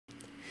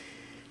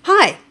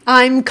Hi,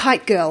 I'm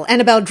Kitegirl,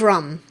 Annabelle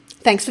Drumm.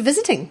 Thanks for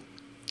visiting.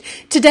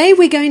 Today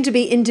we're going to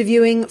be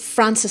interviewing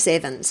Francis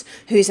Evans,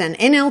 who's an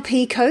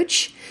NLP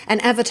coach, an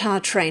avatar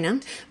trainer,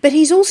 but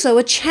he's also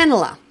a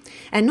channeler.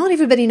 And not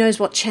everybody knows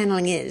what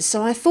channeling is,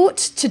 so I thought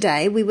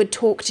today we would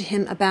talk to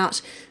him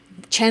about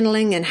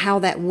channeling and how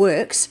that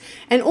works,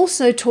 and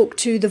also talk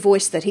to the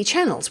voice that he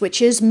channels,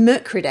 which is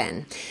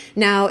Mercredan.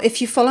 Now,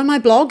 if you follow my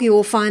blog, you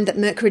will find that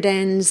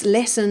Mercredan's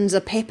lessons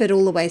are peppered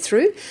all the way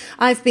through.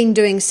 I've been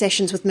doing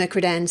sessions with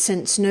Mercredan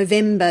since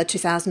November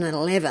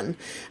 2011,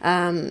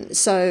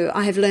 so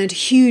I have learned a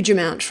huge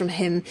amount from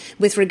him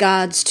with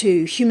regards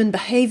to human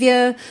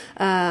behavior,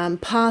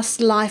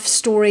 past life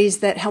stories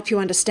that help you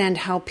understand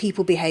how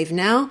people behave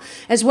now,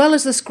 as well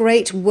as this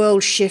great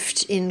world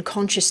shift in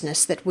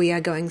consciousness that we are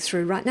going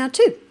through right now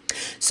too.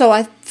 So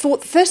I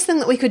thought the first thing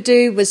that we could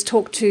do was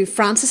talk to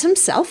Francis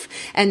himself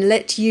and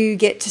let you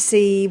get to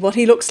see what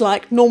he looks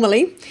like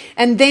normally,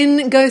 and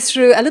then go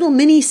through a little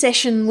mini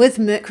session with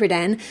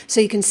Mercredan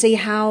so you can see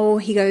how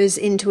he goes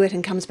into it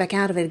and comes back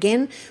out of it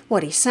again,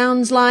 what he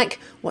sounds like,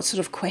 what sort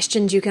of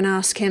questions you can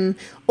ask him,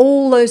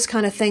 all those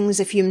kind of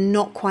things if you're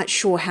not quite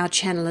sure how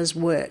channelers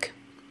work.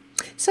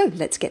 So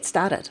let's get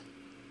started.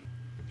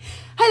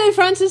 Hello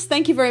Francis,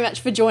 thank you very much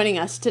for joining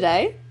us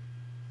today.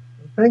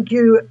 Thank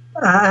you,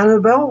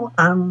 Annabelle,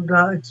 and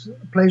it's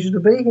a pleasure to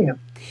be here.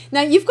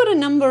 Now, you've got a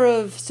number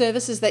of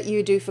services that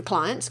you do for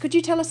clients. Could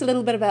you tell us a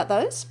little bit about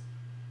those?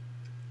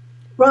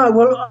 Right.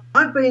 Well,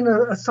 I've been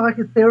a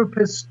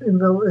psychotherapist in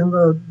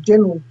the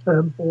general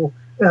term for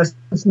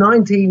since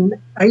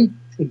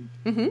 1980,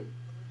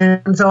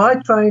 and so I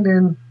trained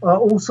in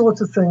all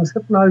sorts of things,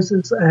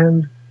 hypnosis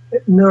and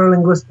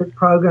neurolinguistic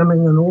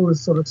programming and all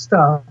this sort of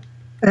stuff.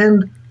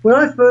 And when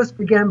I first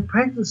began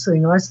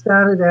practicing, I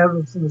started out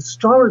as an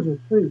astrologer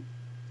too.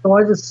 So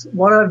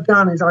what I've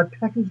done is I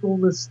packaged all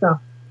this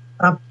stuff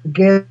up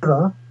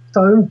together.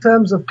 So in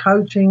terms of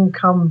coaching,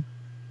 come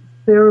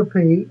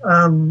therapy,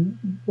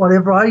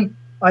 whatever, I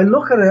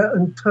look at it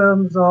in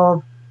terms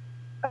of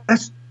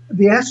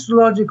the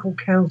astrological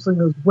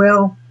counseling as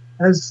well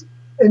as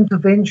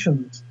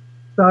interventions.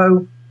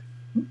 So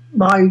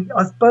I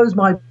suppose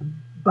my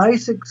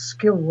basic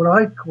skill, what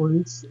I call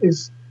it,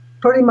 is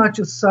pretty much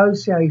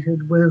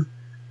associated with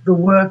the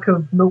work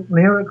of Milton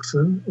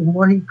Erickson in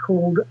what he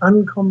called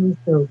uncommon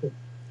therapy.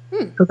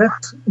 So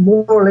that's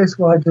more or less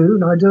what I do,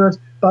 and I do it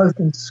both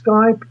in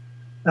Skype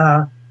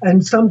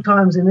and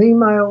sometimes in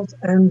emails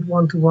and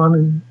one-to-one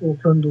in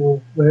Auckland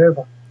or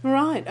wherever.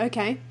 Right,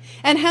 okay.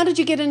 And how did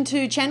you get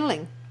into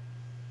channeling?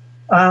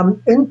 I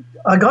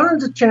got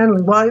into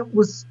channeling. Well, I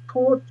was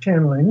taught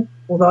channeling,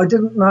 although I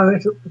didn't know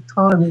it at the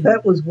time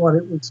that was what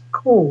it was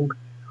called.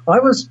 I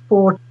was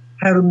taught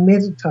how to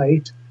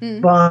meditate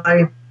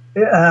by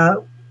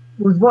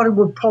with what it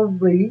would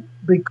probably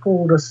be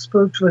called a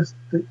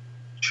spiritualistic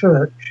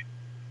church.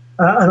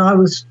 And I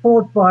was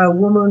taught by a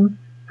woman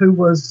who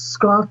was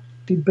Scotch.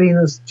 She'd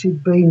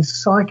been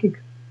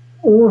psychic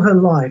all her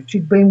life.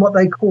 She'd been what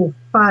they call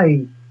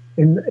fae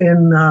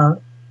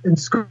in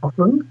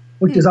Scotland,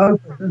 which is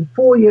open. And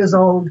 4 years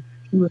old,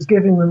 she was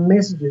giving them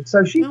messages.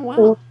 So she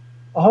taught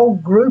a whole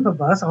group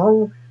of us, a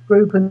whole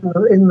group in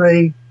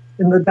the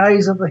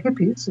days of the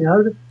hippies,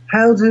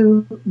 how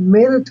to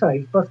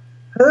meditate. But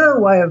her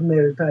way of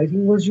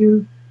meditating was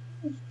you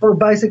sort of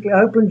basically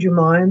opened your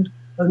mind,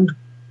 and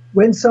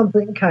when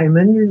something came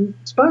in, you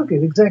spoke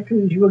it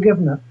exactly as you were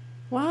given it.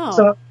 Wow.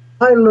 So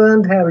I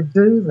learned how to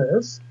do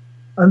this,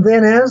 and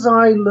then as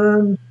I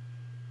learned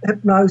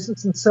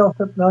hypnosis and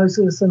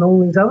self-hypnosis and all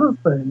these other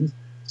things,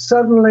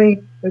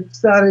 suddenly it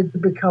started to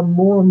become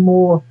more and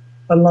more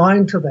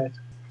aligned to that.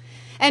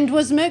 And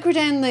was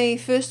Mercredan the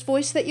first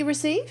voice that you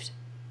received?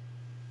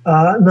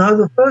 No,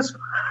 the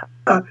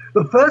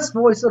first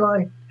voice that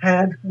I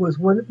had was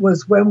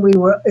when we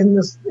were in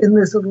this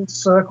little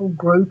circle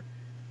group,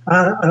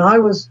 and I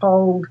was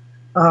told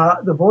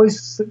the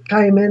voice that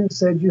came in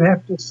said you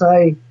have to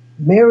say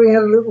Mary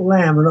had a little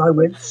lamb, and I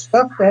went,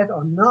 stuff that,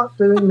 I'm not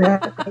doing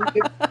that.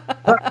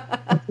 But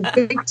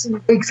for weeks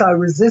and weeks I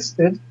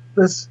resisted.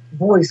 This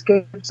voice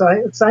kept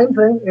saying the same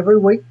thing every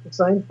week, the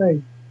same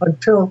thing,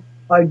 until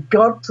I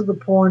got to the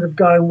point of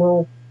going,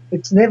 well,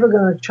 it's never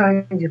going to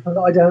change if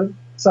I don't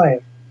say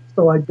it.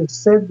 So I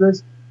just said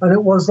this, and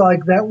it was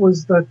like that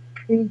was the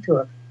key to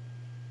it.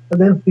 And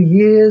then for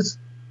years,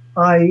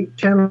 I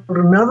channeled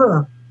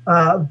another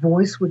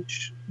voice,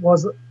 which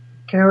was a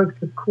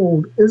character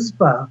called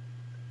Isbar,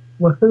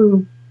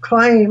 who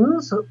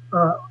claims,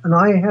 and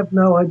I have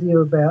no idea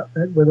about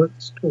that, whether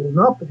it's true or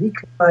not, but he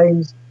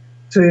claims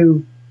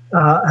to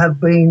have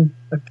been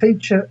a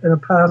teacher in a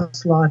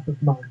past life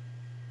of mine.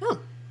 Oh,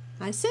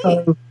 I see.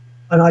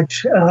 And I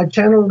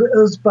channeled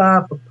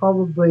Isbar for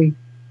probably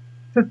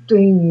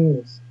 15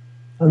 years.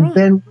 And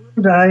then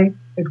one day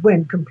it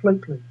went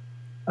completely.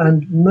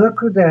 And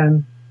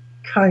Mercredan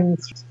came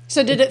through.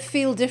 So did it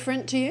feel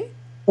different to you?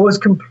 It was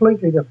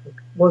completely different.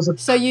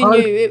 So you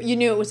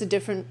knew it was a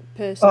different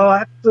person? Oh,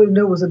 I absolutely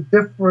knew it was a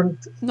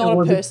different... Not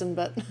a person,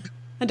 but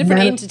a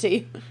different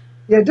entity.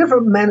 Yeah,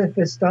 different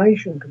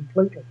manifestation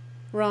completely.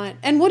 Right.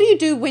 And what do you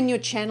do when you're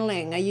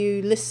channeling? Are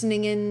you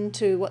listening in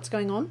to what's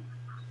going on?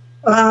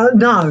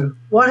 No.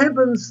 What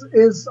happens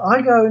is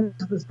I go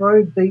into this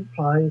very deep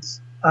place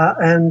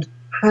and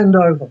hand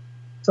over.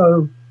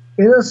 So,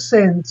 in a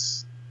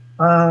sense,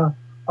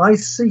 I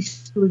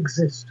cease to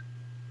exist.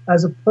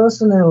 As a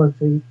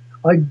personality,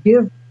 I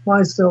give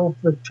myself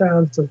the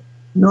chance of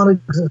not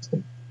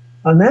existing.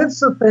 And that's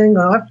the thing.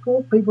 I've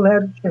taught people how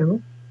to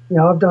channel. You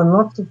know, I've done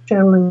lots of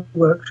channeling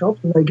workshops,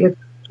 and they get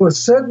to a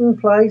certain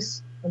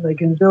place and they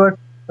can do it.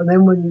 And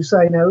then when you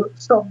say, no,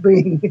 stop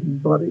being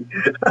anybody,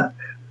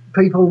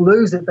 people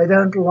lose it. They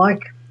don't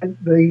like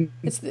the...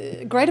 It's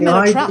the great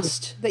amount of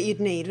trust that you'd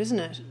need, isn't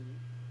it?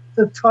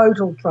 The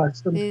total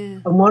trust.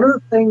 And one of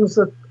the things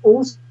that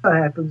also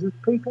happens is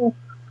people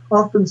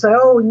often say,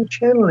 oh, when you're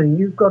channeling,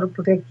 you've got to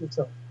protect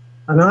yourself.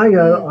 And I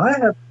go, I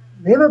have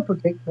never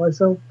protect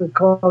myself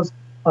because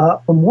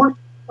from what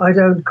I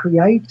don't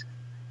create,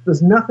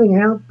 there's nothing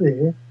out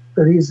there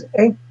that is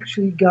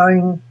actually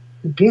going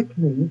to get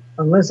me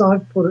unless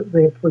I've put it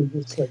there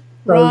previously.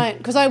 So, right,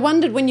 because I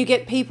wondered when you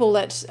get people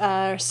that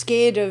are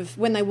scared of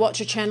when they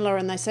watch a channeler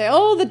and they say,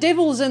 oh, the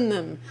devil's in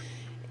them.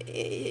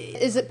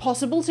 Is it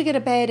possible to get a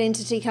bad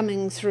entity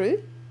coming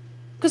through?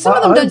 Because some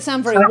of them don't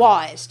sound very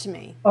wise to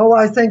me. Oh,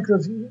 I think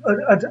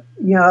that,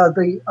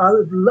 the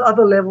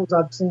other levels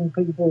I've seen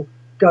people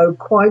go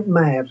quite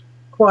mad,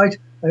 quite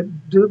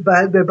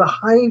bad. Their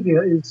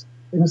behaviour is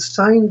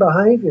insane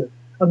behaviour.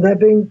 And they're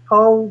being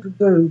told to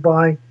do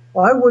by,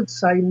 I would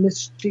say,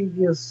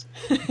 mischievous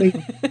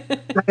people.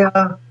 They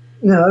are,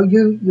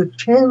 you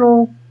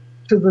channel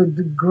to the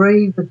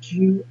degree that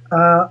you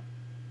are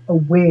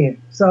aware.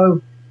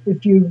 So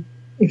if you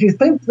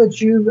think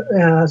that you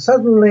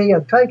suddenly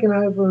are taken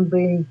over and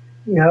being,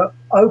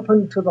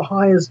 open to the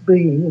highest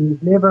being, and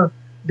you've never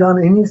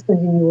done anything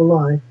in your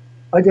life,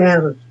 I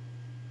doubt it.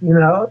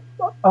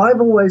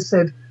 I've always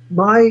said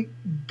my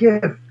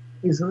gift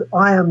is that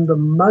I am the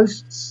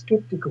most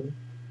skeptical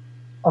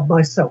of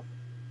myself.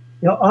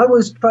 I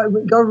was trained.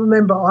 You've got to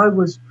remember, I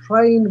was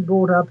trained and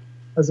brought up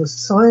as a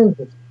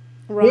scientist,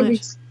 heavy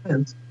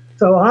science.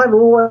 So I've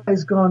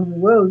always gone,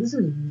 well, this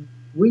is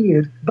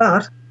weird,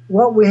 but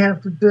what we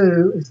have to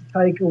do is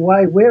take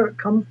away where it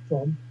comes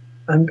from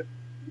and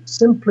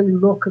simply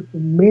look at the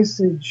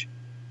message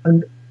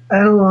and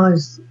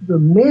analyze the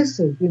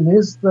message. And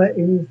is there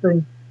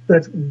anything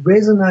that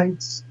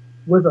resonates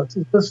with us?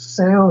 Does this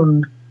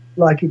sound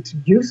like it's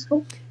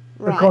useful?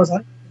 Right. Because I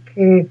don't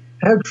care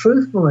how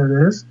truthful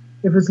it is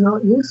if it's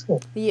not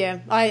useful. Yeah,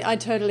 I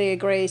totally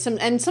agree.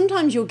 And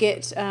sometimes you'll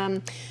get,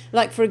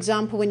 like, for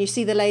example, when you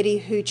see the lady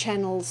who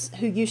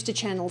used to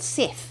channel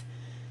Seth,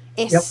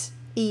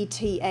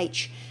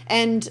 S-E-T-H,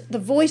 and the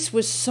voice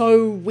was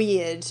so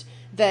weird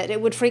that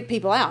it would freak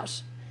people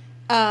out.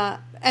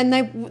 And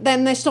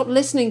then they stopped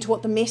listening to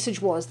what the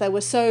message was. They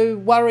were so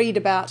worried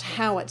about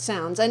how it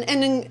sounds. And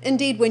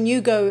indeed, when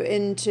you go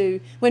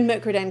when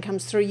Mercuridan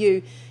comes through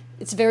you,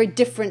 it's a very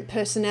different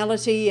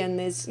personality, and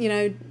there's,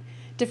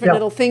 different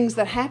little things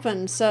that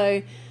happen.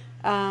 So,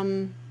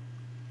 and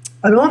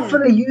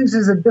often he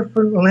uses a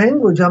different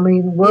language. I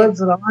mean, words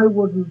that I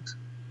wouldn't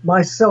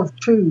myself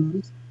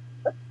choose.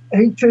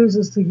 He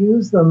chooses to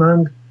use them,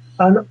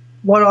 and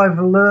what I've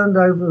learned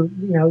over,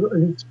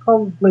 it's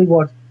probably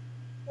what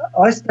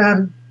I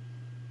started.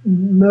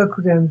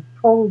 Mercuridan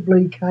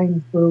probably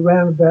came through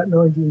around about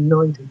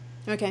 1990.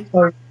 Okay.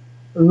 So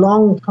a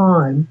long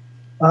time,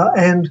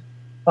 and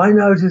I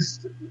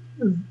noticed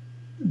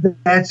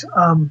that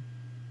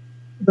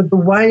the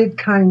way it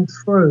came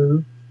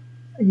through,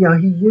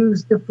 he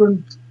used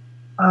different.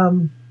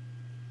 The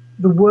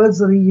words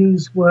that he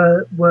used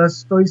were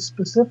very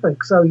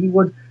specific. So he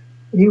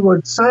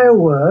would say a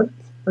word,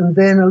 and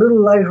then a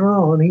little later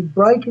on, he'd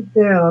break it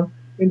down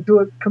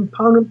into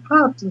component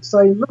parts and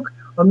say, look,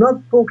 I'm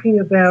not talking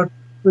about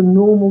the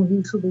normal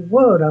use of the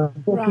word.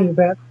 I'm talking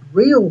about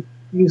real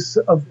use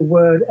of the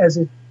word as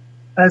it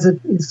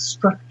is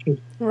structured.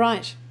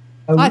 Right.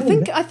 I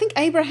think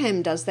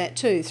Abraham does that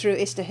too through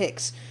Esther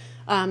Hicks.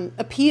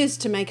 Appears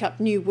to make up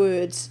new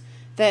words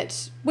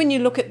that, when you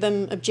look at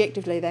them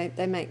objectively,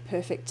 they make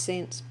perfect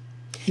sense.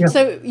 Yeah.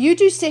 So you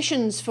do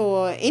sessions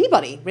for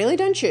anybody, really,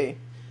 don't you?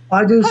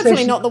 I do.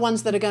 Hopefully not the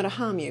ones that are going to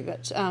harm you,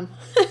 but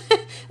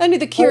only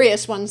the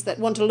curious ones that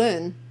want to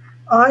learn.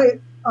 I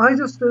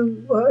just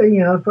do,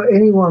 for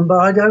anyone, but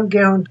I don't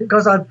guarantee,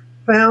 because I've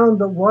found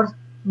that what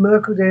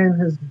Mercuridan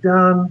has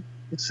done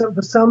is,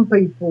 for some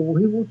people,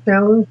 he will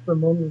challenge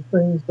them on the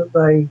things that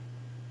they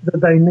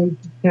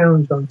need to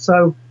challenge on.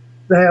 So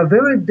they are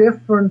very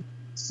different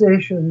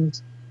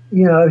sessions.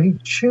 He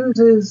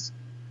chooses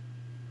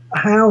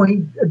how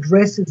he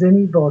addresses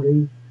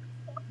anybody,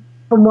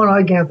 from what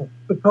I gather,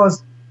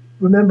 because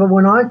remember,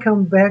 when I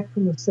come back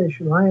from a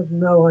session, I have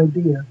no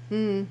idea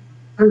what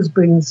has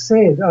been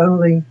said,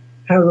 only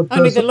how the person...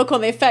 Only the look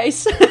on their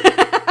face.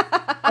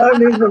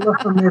 Only the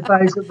look on their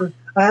face.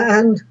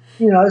 And,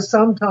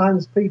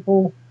 sometimes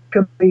people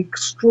can be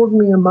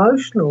extraordinarily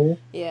emotional.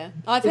 Yeah,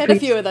 I've had a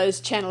few of those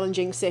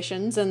challenging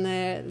sessions,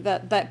 and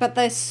but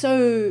they're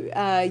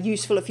so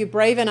useful if you're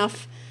brave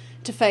enough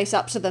to face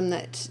up to them,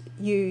 that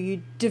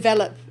you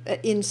develop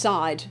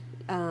inside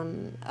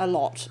a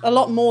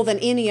lot more than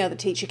any other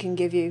teacher can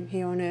give you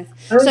here on earth.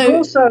 And So it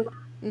also,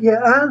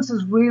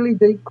 answers really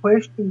deep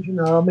questions, you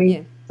know. I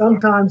mean,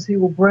 sometimes he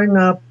will bring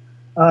up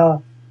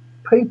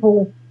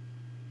people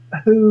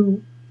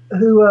who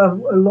are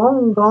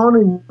long gone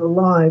in your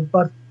life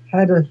but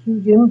had a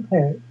huge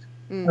impact,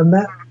 and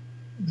that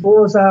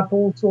draws up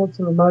all sorts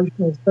of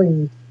emotional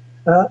things.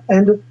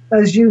 And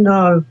as you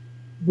know,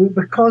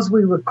 because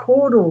we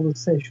record all the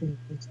sessions,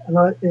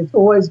 and it's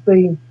always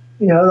been,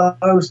 you know,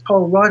 I was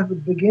told right at the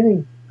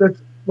beginning that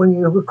when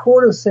you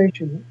record a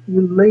session,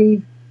 you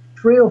leave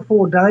 3 or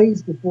 4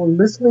 days before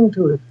listening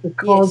to it,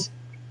 because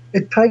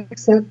it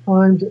takes that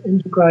time to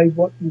integrate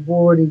what you've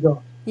already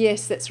got.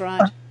 Yes, that's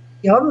right.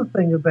 The other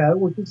thing about it,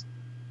 which is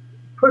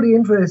pretty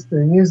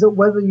interesting, is that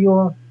whether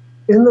you're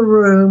in the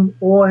room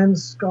or in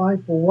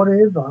Skype or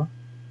whatever,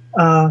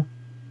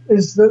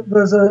 is that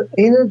there's an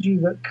energy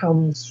that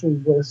comes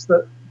through this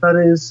that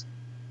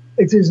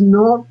it is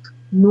not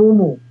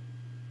normal.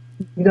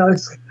 You know,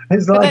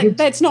 it's like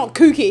that's not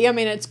kooky. I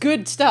mean, it's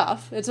good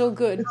stuff. It's all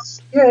good.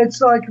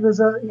 It's like there's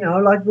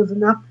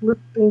an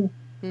uplifting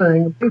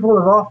thing. People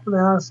have often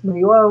asked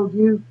me, "Well,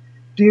 do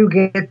you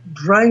get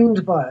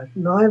drained by it?"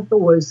 And I've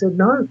always said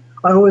no.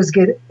 I always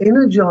get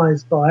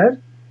energized by it.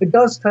 It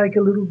does take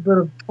a little bit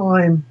of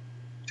time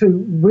to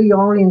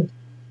reorient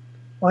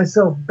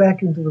myself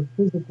back into the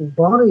physical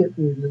body at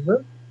the end of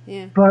it,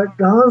 but it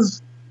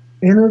does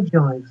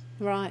energize.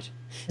 Right.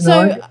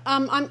 So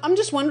I'm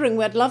just wondering,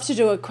 I'd love to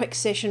do a quick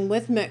session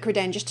with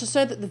Mercredan just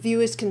so that the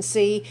viewers can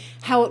see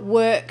how it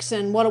works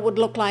and what it would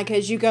look like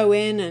as you go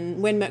in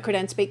and when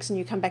Mercredan speaks and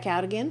you come back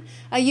out again.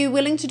 Are you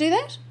willing to do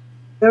that?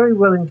 Very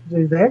willing to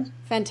do that.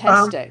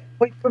 Fantastic.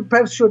 We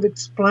perhaps should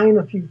explain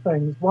a few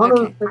things. One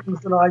of the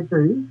things that I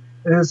do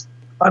is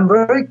I'm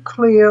very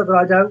clear that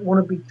I don't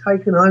want to be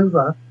taken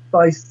over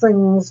by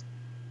things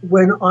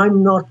when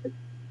I'm not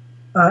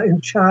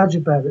in charge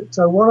about it.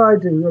 So what I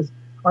do is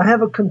I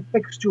have a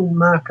contextual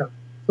marker.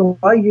 So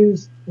I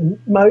use,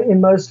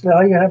 mostly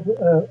I have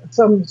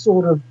some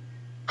sort of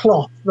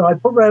cloth that I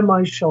put around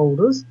my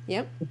shoulders.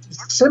 Yep. Which is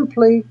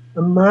simply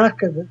a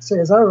marker that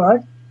says, all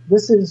right,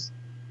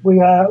 we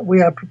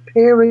are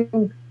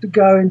preparing to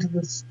go into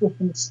this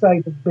different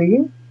state of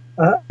being,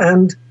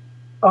 and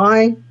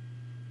I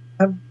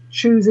am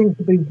choosing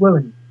to be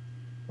willing.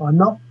 I'm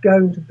not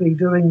going to be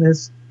doing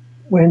this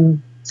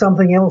when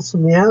something else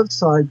from the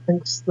outside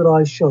thinks that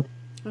I should.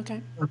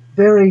 Okay.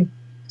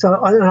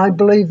 I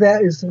believe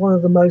that is one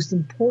of the most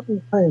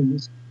important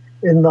things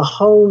in the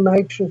whole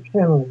nature of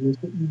channeling, is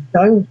that you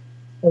don't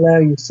allow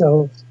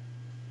yourselves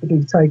to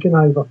be taken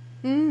over.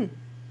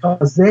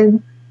 Because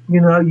then,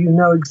 you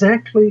know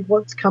exactly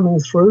what's coming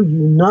through. You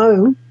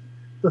know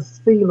the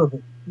feel of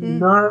it. You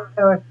know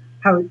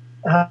how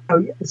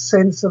a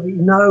sense of it.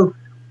 You know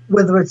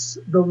whether it's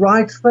the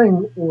right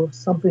thing or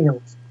something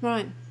else.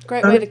 Right.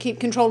 Great way to keep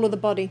control of the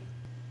body.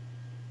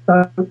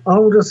 So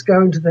I'll just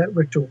go into that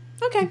ritual.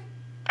 Okay.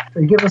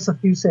 So give us a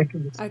few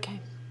seconds. Okay.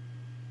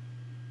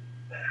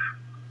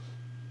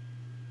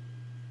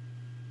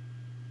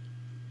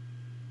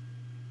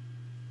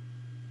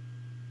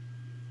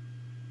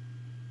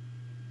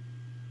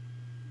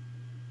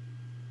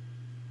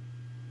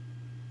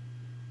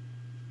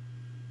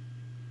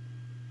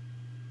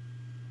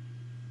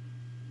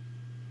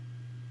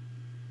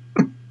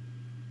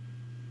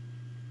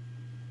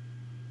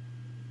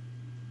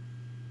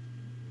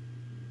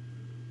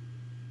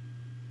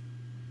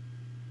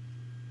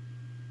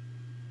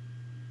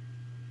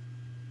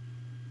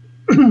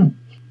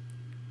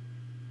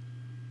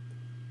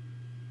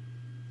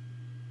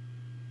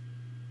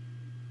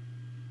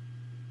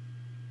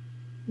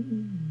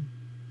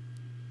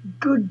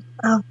 Good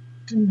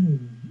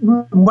afternoon.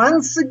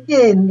 Once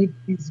again,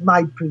 it is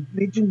my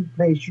privilege and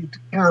pleasure to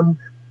come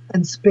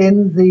and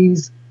spend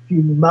these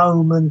few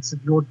moments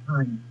of your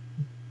time.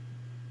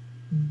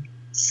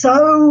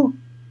 So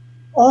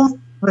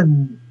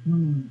often,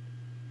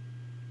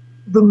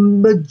 the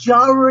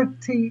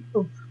majority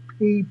of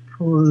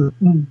people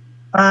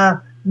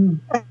are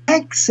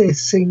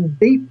accessing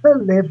deeper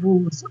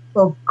levels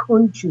of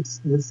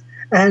consciousness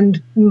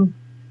and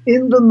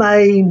in the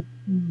main,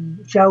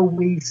 shall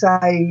we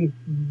say,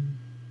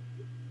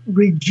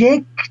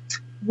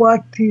 reject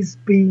what is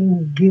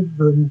being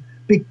given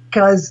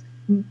because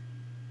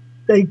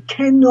they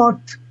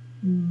cannot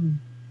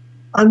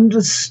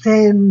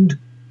understand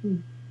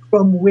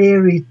from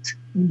where it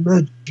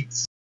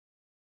emerges.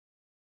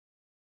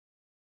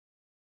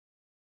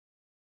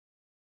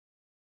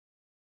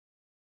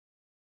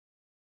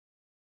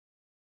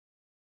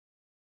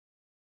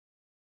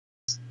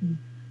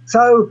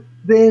 So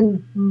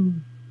then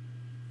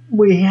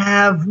we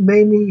have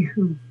many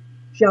who,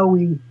 shall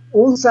we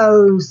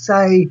also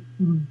say,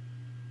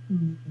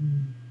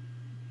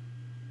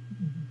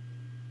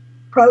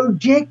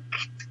 project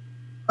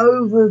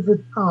over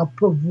the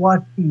top of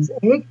what is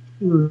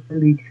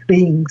actually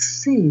being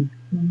said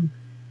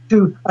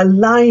to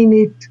align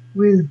it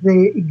with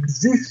their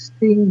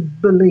existing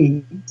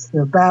beliefs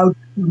about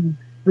the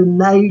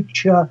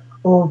nature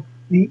of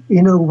the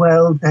inner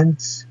world and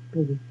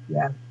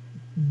spirituality.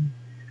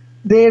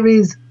 There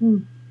is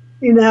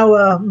in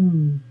our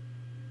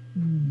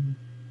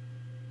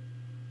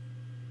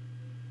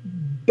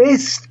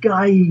best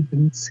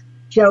guidance,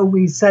 shall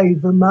we say,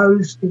 the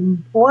most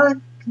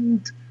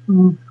important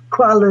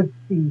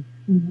quality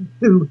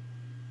to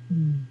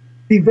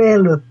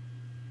develop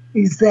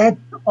is that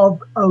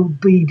of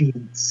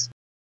obedience.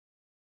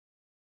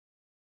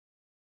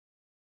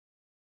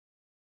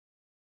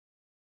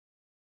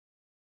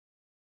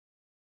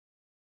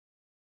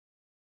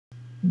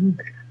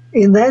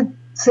 In that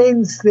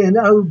sense, then,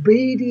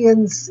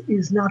 obedience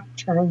is not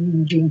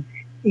changing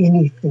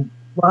anything.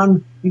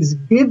 One is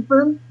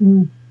given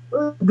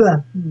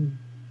the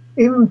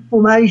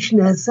information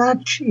as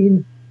such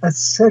in a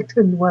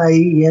certain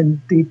way,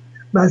 and it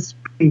must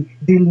be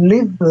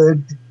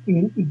delivered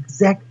in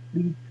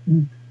exactly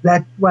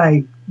that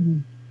way.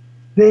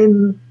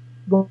 Then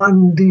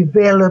one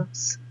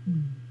develops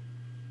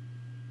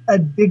a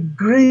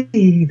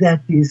degree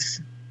that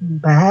is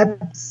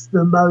perhaps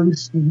the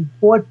most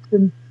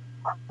important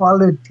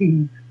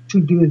quality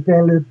to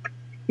develop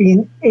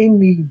in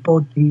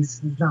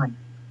anybody's life.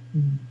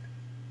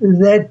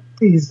 That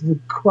is the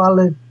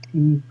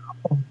quality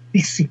of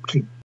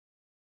discipline.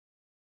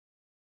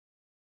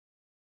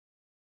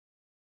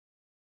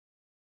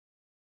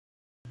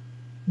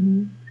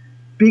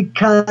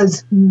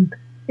 Because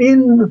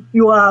in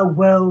your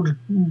world,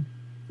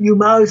 you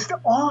most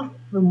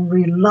often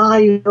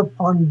rely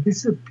upon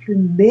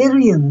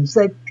disciplinarians,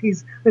 that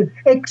is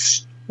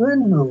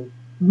external.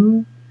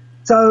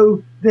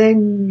 So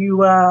then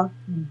you are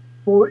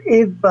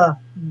forever,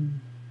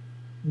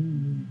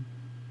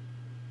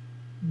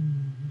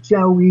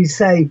 shall we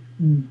say,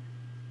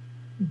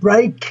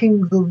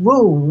 breaking the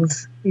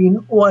rules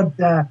in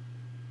order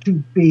to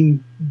be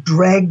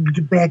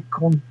dragged back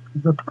onto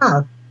the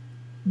path.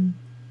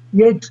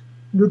 Yet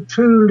the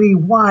truly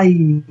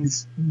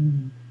wise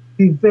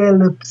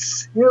develop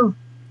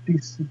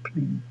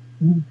self-discipline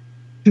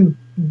to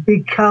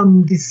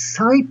become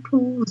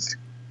disciples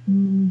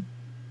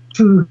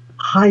to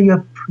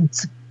higher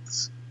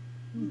principles.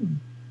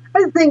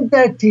 I think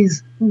that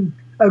is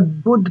a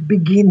good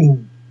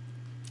beginning.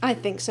 I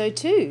think so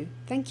too.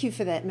 Thank you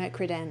for that,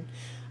 Mercredan.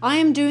 I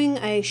am doing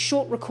a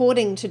short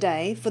recording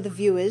today for the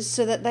viewers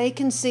so that they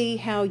can see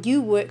how you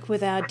work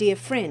with our dear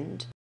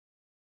friend.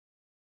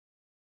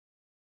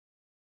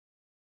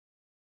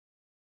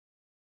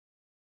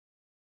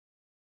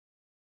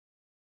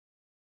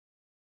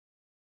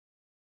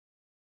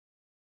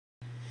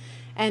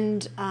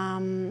 And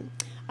I'm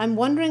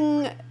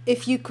wondering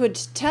if you could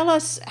tell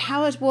us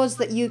how it was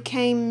that you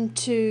came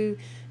to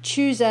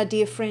choose our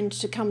dear friend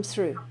to come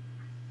through.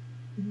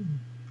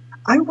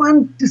 I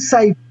want to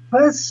say,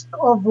 first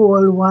of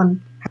all,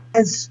 one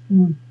has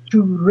to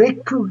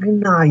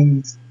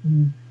recognize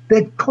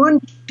that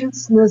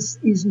consciousness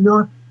is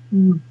not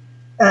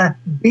a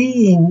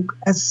being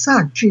as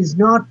such, is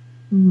not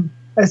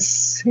a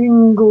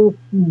single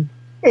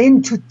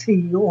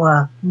entity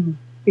or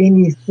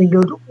anything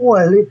at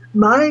all.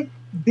 My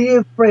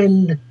dear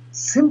friend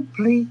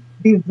simply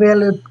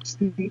developed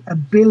the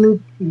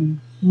ability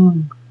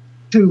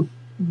to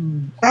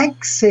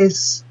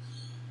access,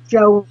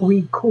 shall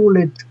we call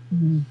it,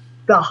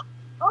 the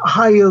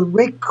higher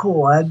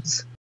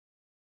records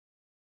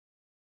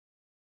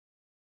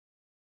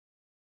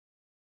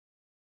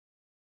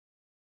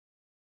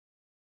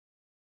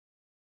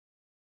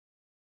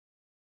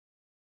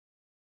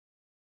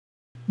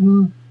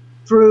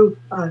through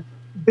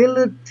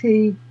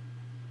ability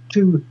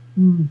to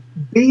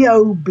be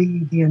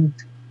obedient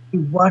to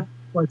what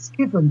was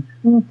given.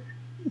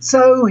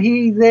 So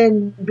he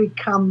then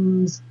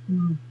becomes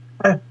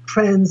a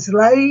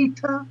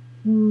translator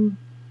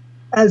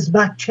as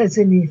much as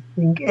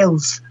anything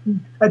else,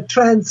 a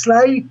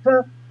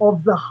translator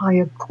of the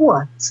higher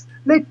courts.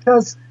 Let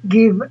us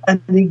give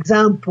an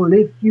example.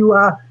 If you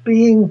are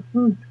being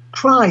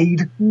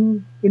tried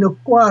in a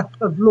court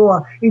of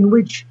law in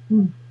which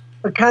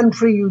a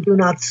country you do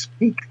not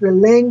speak the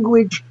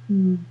language,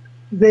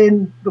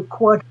 then the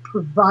court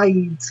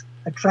provides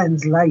a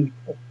translator.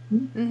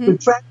 The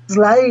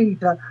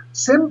translator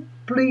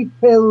simply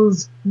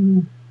tells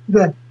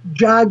the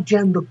judge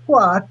and the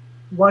court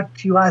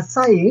what you are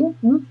saying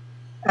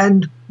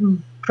and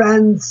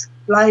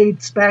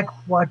translates back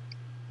what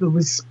the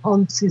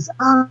responses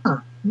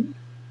are.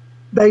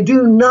 They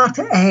do not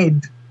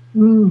add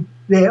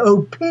their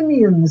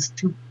opinions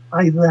to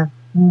either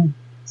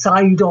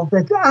side of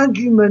that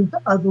argument,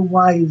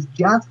 otherwise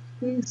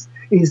justice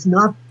is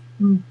not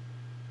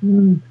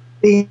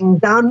being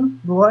done,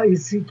 nor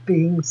is it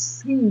being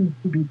seen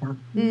to be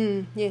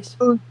done. Yes.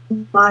 So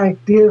my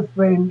dear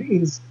friend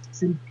is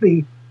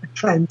simply a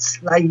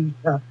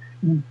translator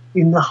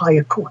in the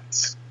higher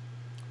courts.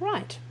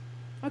 Right.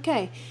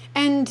 Okay.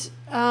 And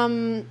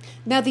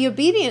now the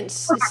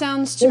obedience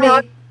sounds to me...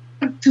 I'd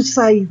like to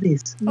say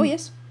this. Oh,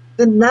 yes.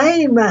 The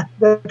name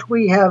that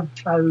we have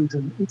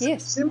chosen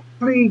is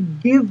simply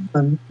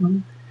given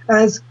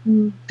as,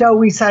 shall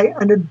we say,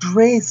 an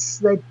address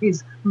that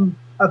is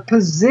a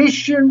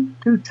position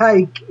to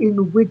take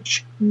in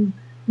which,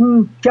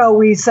 shall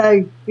we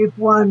say, if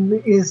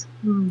one is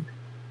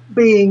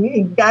being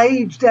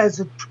engaged as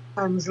a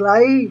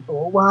translator,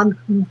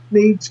 one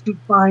needs to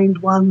find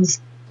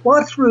one's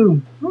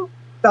bathroom.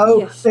 So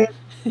Yes.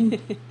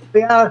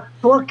 we are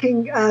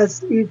talking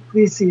as if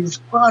this is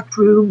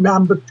bathroom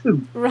number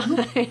 2.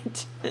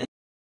 Right.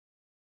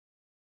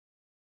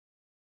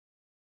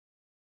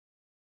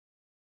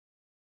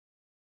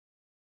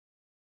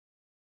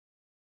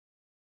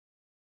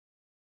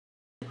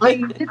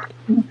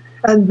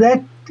 And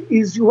that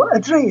is your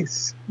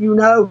address. You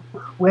know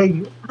where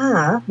you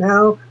are.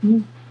 Now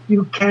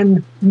you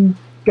can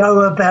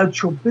go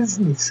about your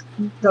business.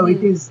 So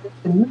it is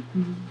then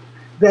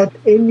that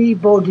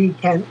anybody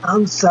can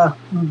answer.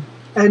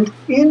 And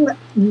in,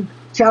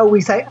 shall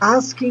we say,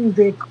 asking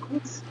their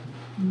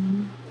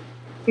question,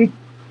 it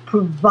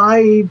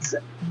provides,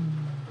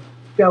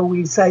 shall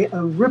we say,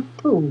 a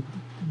ripple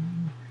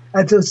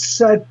at a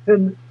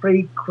certain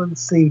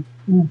frequency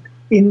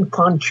in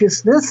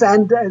consciousness,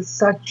 and as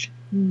such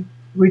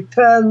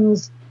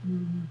returns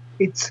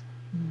its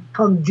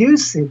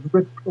conducive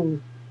ripple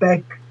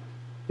back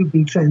to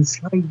be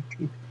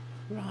translated.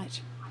 Right.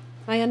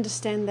 I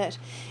understand that.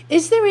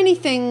 Is there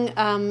anything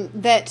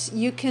that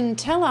you can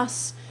tell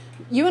us?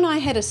 You and I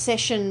had a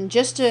session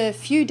just a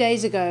few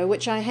days ago,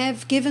 which I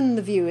have given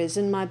the viewers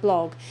in my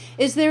blog.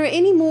 Is there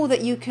any more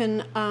that you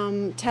can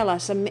tell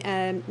us,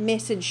 a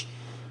message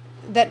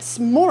that's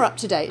more up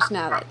to date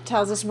now, that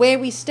tells us where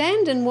we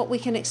stand and what we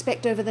can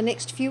expect over the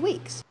next few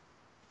weeks?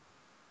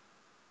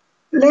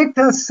 Let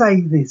us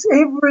say this: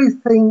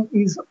 everything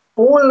is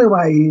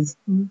always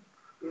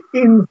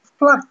in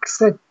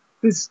flux at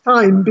this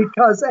time,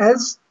 because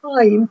as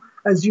time,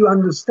 as you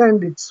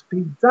understand it,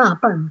 speeds up,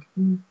 and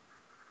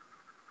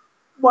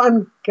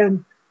one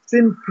can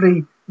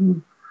simply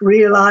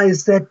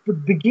realize that the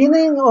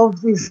beginning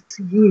of this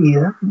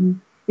year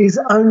is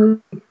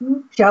only,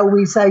 shall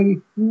we say,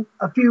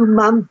 a few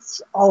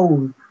months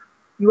old.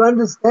 You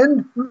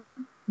understand?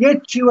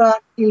 Yet you are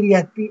nearly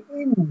at the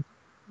end.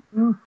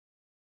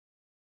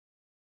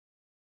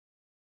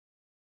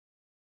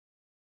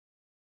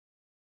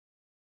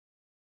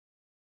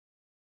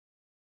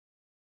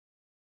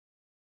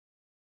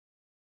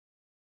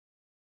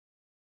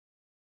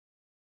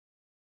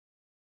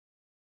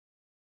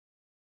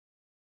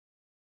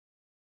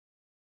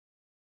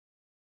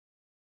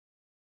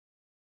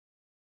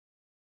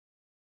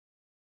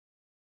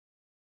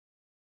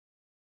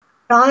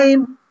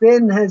 Time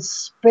then has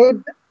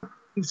sped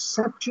to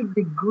such a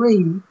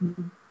degree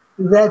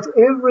that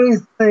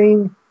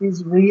everything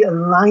is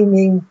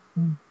realigning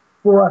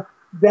for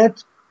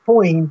that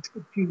point,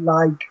 if you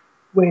like,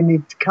 when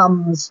it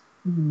comes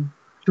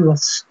to a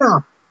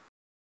stop.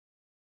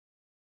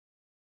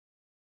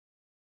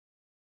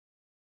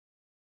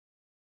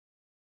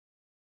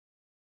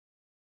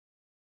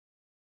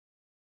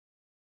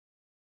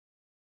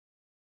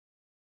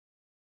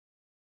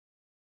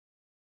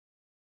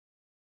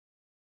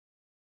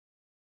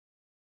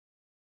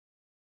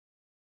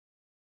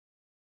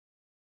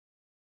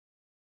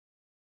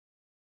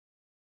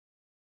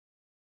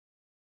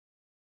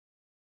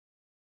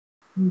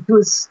 To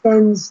a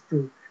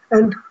standstill.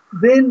 And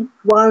then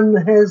one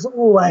has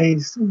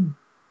always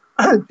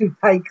to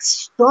take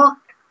stock.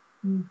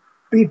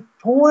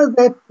 Before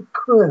that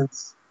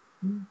occurs,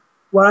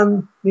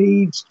 one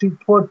needs to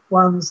put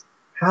one's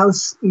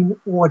house in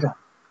order.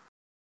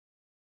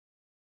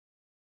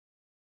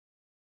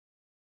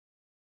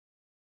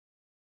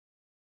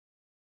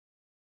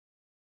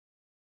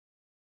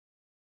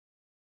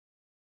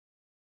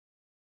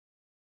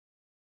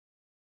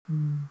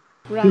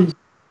 Right.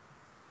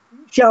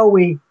 Shall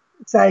we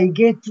say,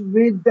 get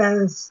rid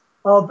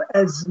of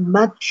as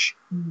much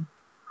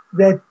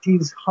that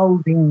is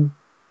holding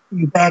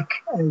you back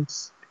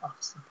as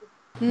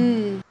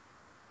possible.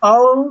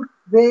 Old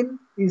then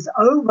is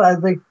over.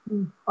 The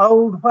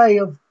old way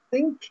of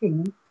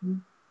thinking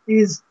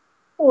is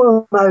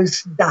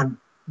almost done.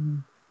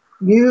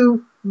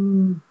 New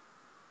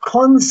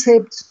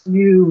concepts,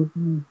 new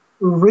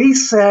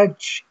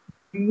research,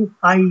 new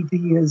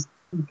ideas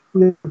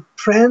will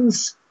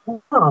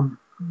transform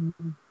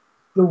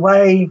the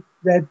way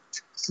that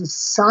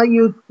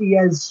society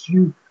as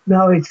you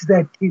know it,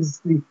 that is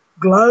the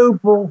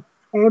global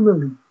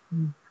family,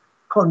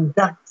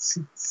 conducts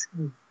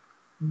itself.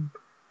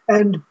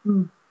 And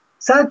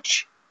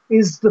such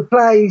is the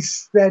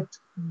place that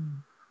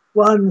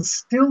one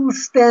still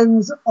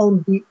stands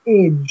on the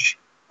edge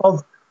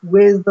of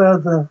whether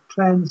the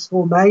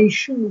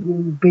transformation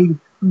will be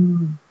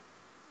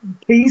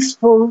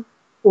peaceful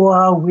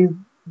or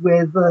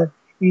whether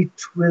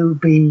it will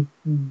be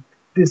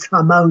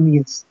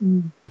disharmonious.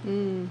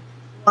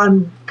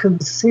 One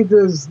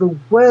considers the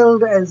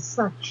world as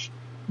such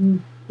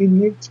in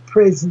its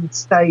present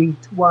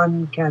state.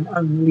 One can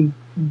only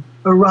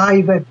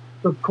arrive at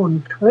the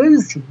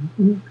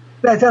conclusion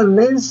that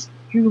unless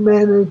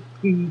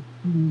humanity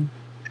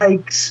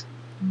takes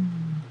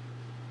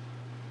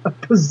a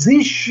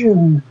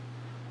position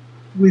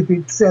with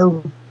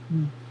itself,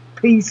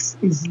 peace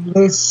is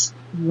less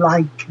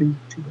likely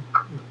to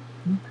occur.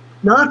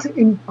 Not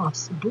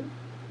impossible,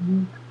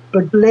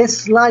 but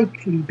less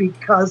likely,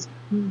 because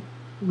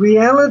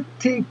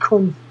reality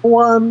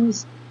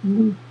conforms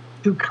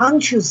to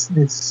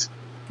consciousness.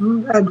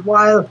 And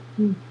while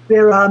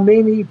there are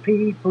many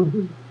people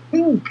who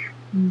think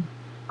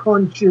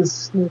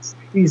consciousness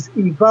is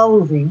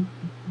evolving,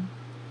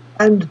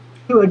 and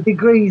to a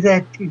degree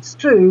that is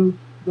true,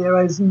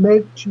 there is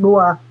much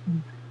more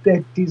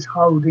that is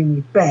holding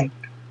it back.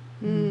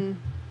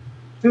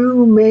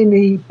 Too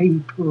many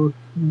people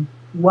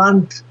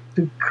want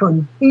to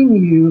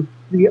continue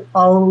the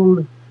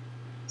old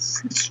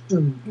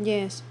system,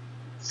 yes,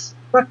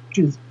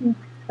 structures,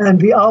 and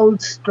the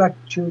old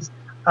structures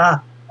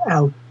are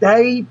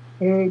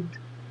outdated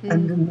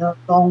and no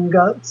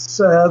longer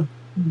serve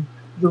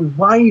the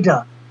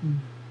wider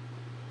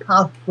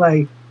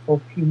pathway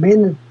of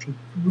humanity.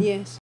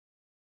 yes.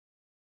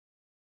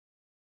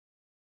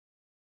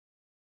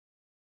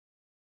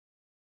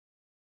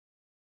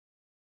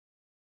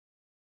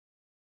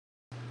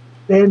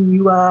 Then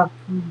you are,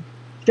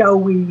 shall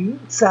we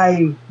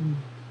say,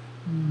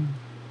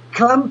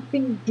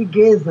 clumping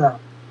together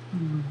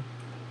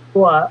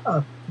for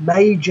a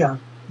major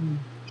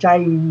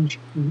change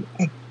in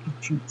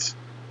attitudes.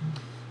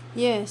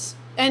 Yes,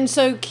 and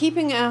so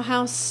keeping our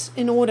house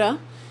in order,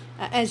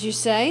 as you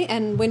say,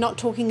 and we're not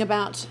talking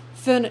about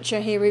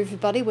furniture here,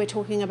 everybody, we're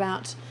talking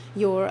about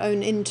your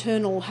own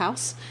internal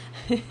house.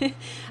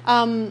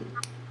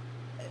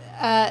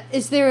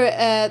 Is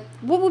there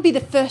what would be the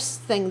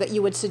first thing that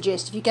you would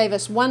suggest if you gave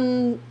us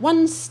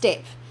one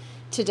step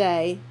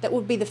today that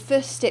would be the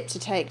first step to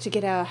take to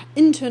get our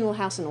internal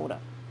house in order?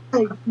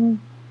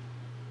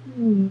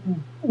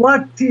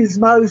 What is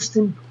most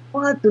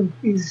important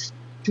is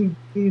to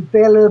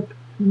develop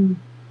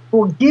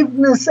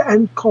forgiveness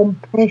and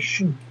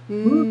compassion.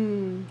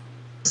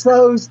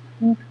 Those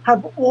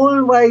have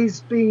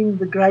always been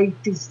the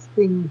greatest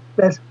thing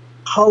that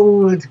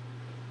hold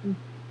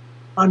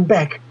on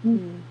back.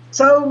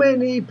 So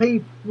many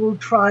people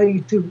try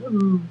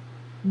to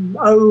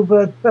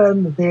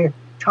overturn their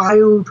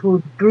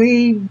childhood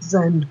griefs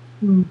and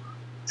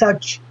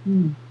such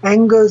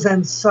angers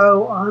and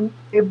so on,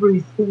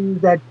 everything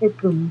that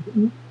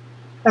happened,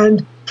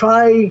 and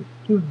try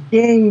to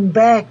gain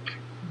back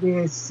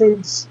their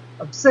sense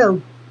of self,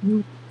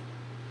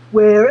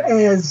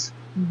 whereas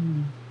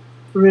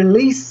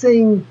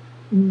releasing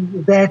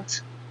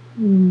that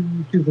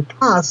to the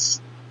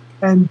past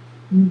and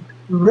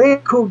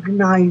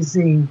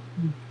recognizing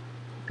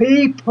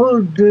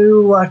people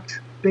do what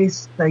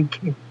best they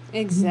can.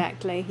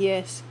 Exactly,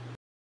 yes.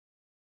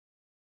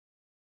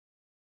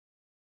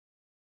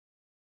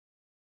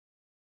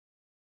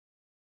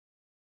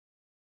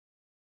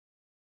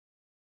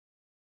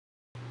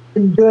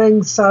 In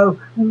doing so,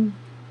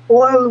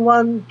 all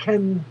one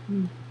can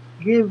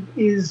give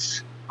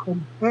is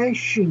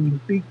compassion,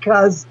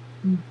 because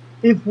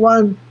if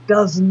one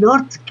does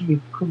not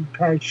give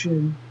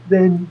compassion,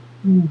 then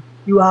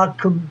you are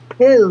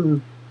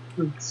compelled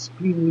to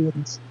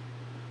experience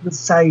the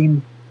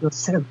same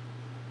yourself.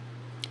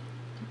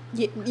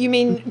 Do you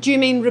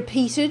mean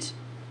repeated?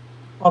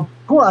 Of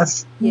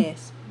course,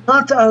 yes.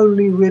 Not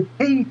only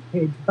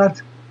repeated,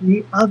 but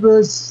the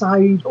other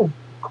side of the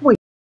coin.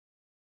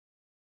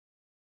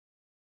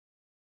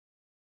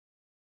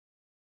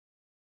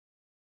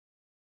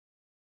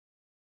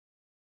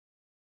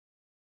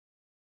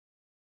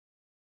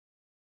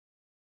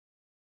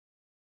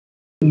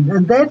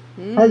 And that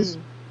has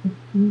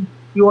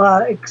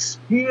your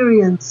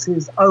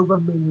experiences over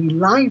many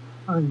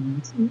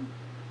lifetimes.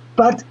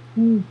 But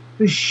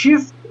the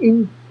shift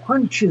in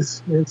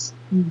consciousness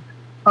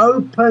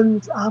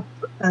opens up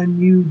a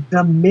new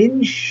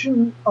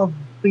dimension of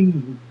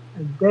being,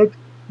 and that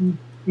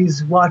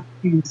is what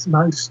is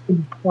most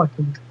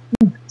important.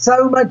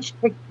 So much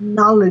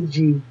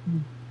technology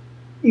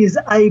is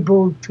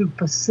able to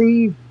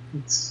perceive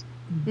this.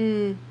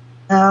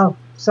 Now,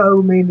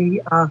 so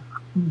many are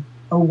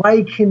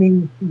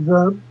awakening to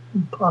the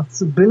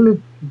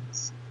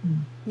possibilities.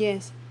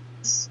 Yes.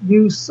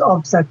 Use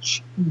of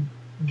such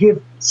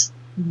gifts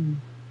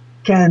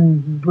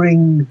can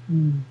bring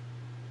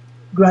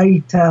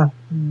greater,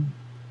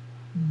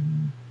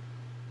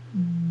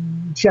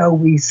 shall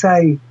we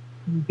say,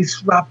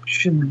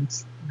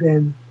 disruptions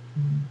than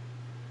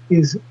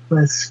is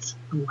best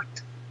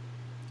thought.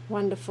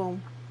 Wonderful.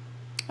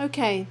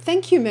 Okay,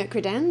 thank you,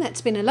 Mercredan.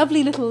 That's been a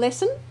lovely little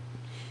lesson.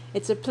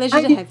 It's a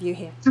pleasure to have you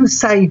here. To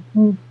say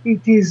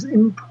it is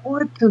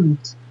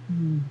important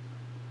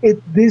at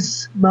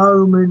this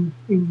moment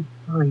in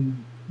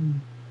time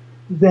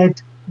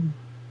that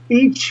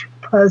each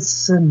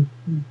person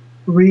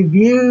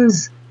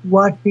reviews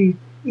what it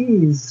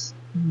is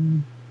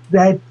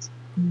that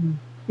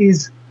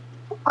is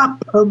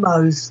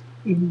uppermost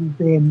in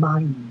their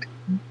mind,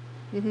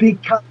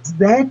 because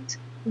that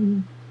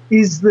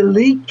is the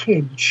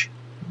leakage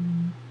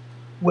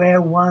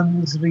where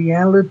one's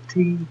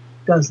reality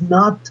does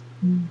not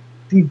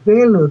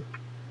develop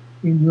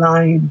in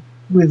line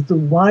with the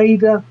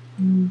wider,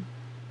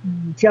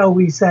 shall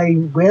we say,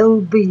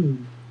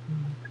 well-being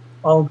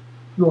of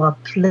your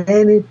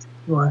planet,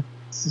 your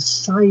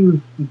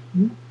society.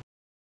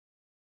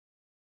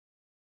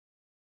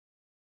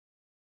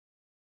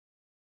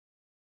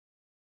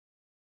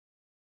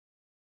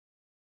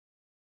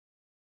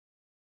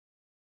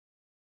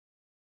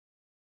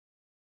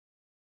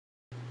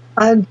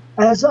 And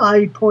as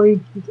I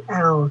pointed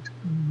out,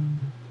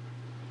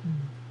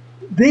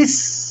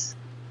 this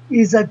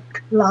is a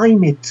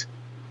climate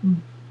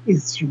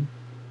issue.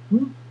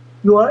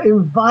 Your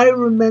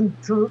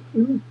environmental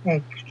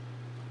impact,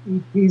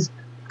 it is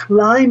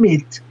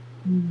climate.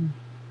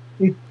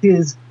 It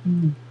is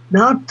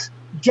not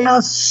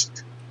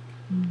just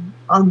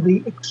on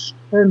the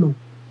external,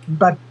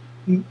 but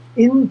the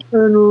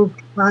internal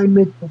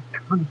climate of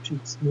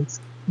consciousness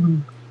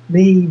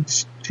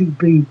needs to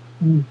be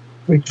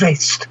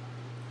redressed.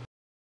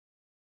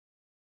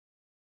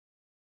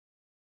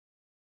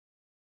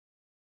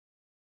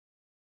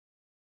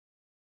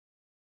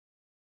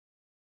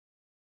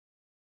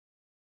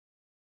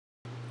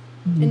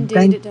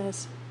 Indeed, it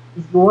does.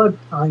 Your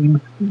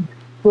time,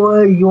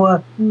 for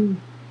your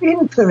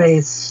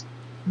interest,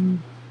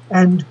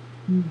 and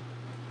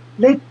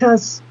let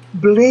us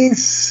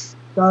bless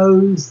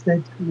those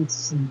that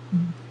listen,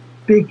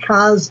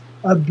 because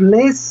a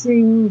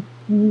blessing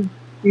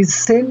is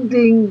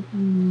sending,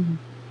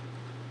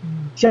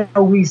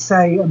 shall we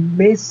say, a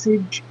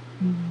message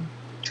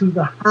to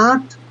the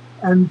heart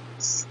and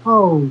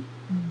soul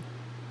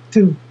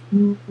to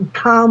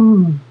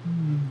calm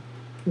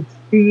the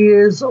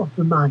fears of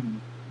the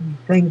mind.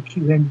 Thank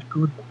you and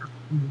good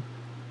afternoon.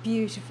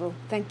 Beautiful.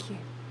 Thank you.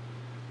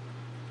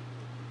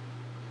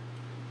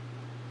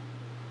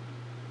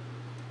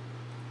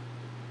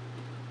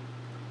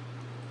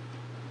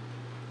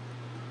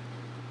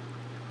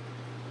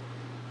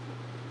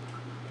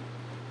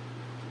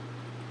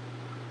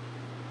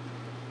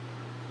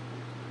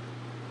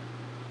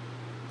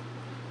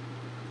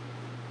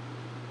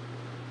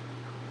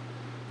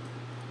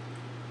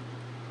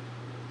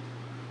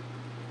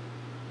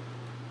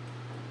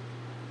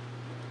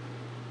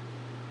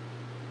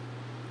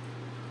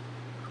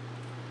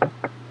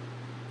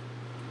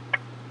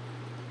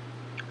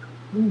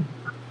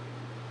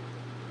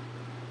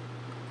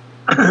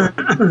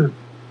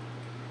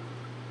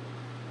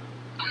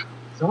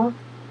 So,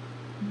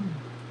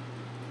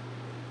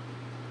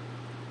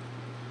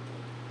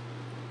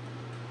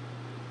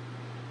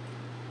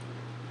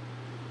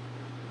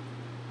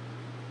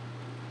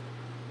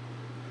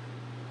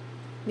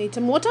 need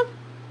some water?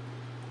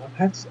 I've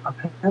had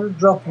a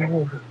drop of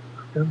water.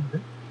 I've done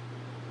that.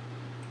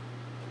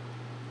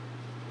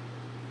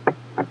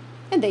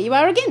 And there you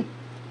are again.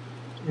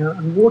 Yeah,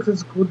 and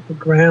water's good for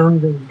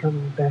grounding,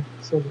 coming back,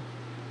 sort of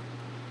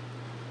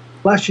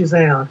flushes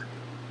out.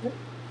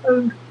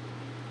 And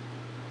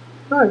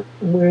no,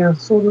 we're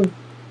sort of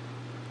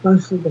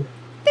mostly there.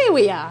 There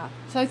we are.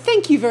 So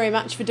thank you very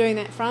much for doing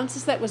that,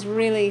 Francis. That was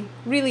really,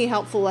 really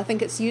helpful. I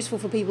think it's useful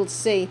for people to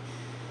see.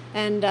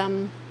 And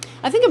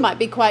I think it might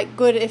be quite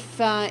good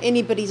if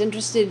anybody's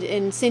interested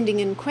in sending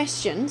in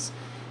questions,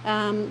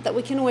 that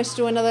we can always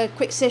do another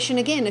quick session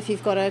again if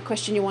you've got a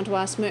question you want to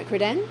ask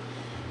Mercredan.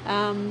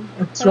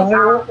 That's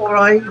right. Or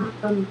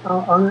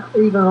I'm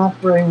even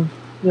offering,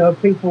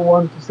 people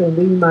want to send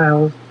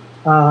emails,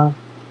 as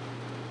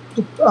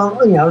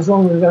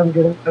long as they don't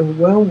get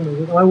overwhelmed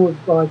with it, I would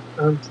like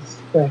answers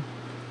back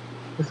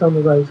for some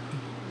of those.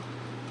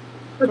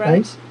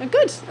 Okay. Great.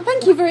 Good.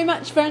 Thank you very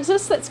much,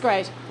 Francis. That's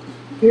great.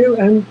 Thank you,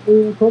 and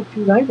we'll talk to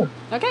you later.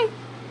 Okay.